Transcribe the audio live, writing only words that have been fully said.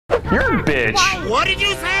You're a bitch. What did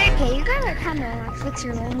you say? Okay, you gotta kind of fix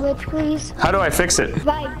your language, please. How do I fix it?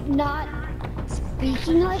 By not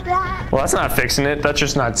speaking like that. Well, that's not fixing it. That's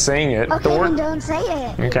just not saying it. Okay, then don't say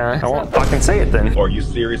it. Okay, I won't fucking say it then. Are you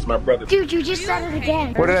serious, my brother? Dude, you just said it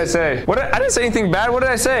again. What did I say? I didn't say anything bad. What did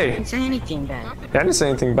I say? Didn't say anything bad. Yeah, I didn't say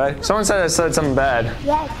anything bad. Someone said I said something bad.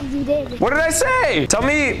 Yeah, you did. What did I say? Tell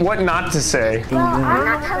me what not to say. Well, I'm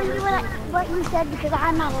not telling you what you said because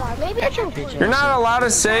I'm not allowed. Maybe that's your You're not allowed to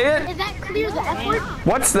say it? Is that clear, the F word?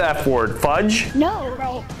 What's the F word? Fudge? No,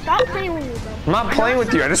 bro. Stop playing with me, bro. I'm not playing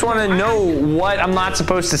with you. I just want to know what I'm not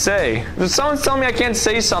supposed to say. Someone's telling me I can't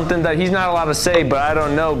say something that he's not allowed to say, but I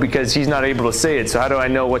don't know because he's not able to say it. So how do I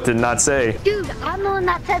know what to not say? Dude, I'm the one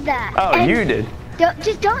that said that. Oh, And you did.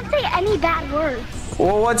 just don't say any bad words.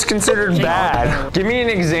 Well, what's considered bad? Give me an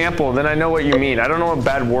example, then I know what you mean. I don't know what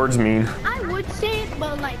bad words mean. I would say it,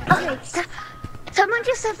 but like, okay, someone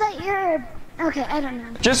just said that you're, okay, I don't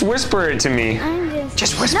know. Just whisper it to me.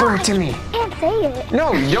 Just whisper it to me. I can't say it.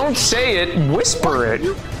 No, don't say it. Whisper it.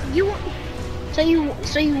 So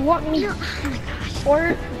you want me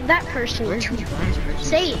or that person to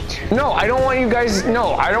say it? No, I don't want you guys.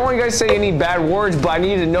 No, I don't want you guys to say any bad words, but I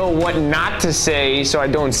need to know what not to say so I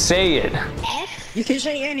don't say it. You can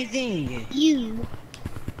say anything. U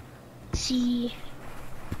C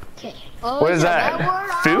K. What is that?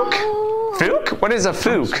 Fook? Fook? What is a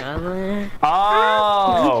fook?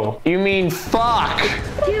 Oh, you mean fuck.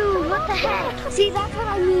 Dude, what the heck? See, that's what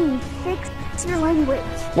I mean. Fix your language.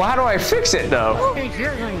 Well, how do I fix it though?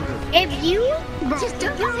 If you Just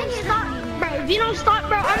don't stop, bro, if you don't stop,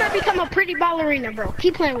 bro, I'm gonna become a pretty ballerina, bro.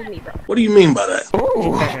 Keep playing with me, bro. What do you mean by that?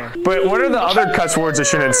 Ooh. But what are the other cuss words I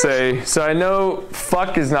shouldn't say? So I know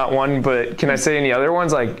fuck is not one, but can I say any other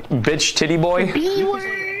ones like bitch, titty boy? B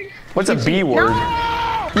word. What's a B word? No.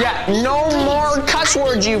 Yeah, no more cuss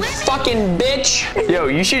words, you fucking bitch. Yo,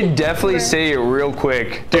 you should definitely say it real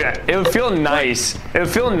quick. Dude, it would feel nice. It would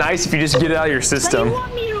feel nice if you just get it out of your So system. you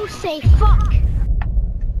want me to say fuck?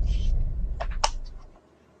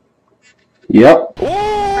 Yep. Ooh!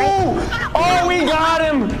 Oh, we got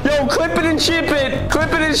him! Yo, clip it and ship it!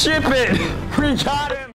 Clip it and ship it! We got him!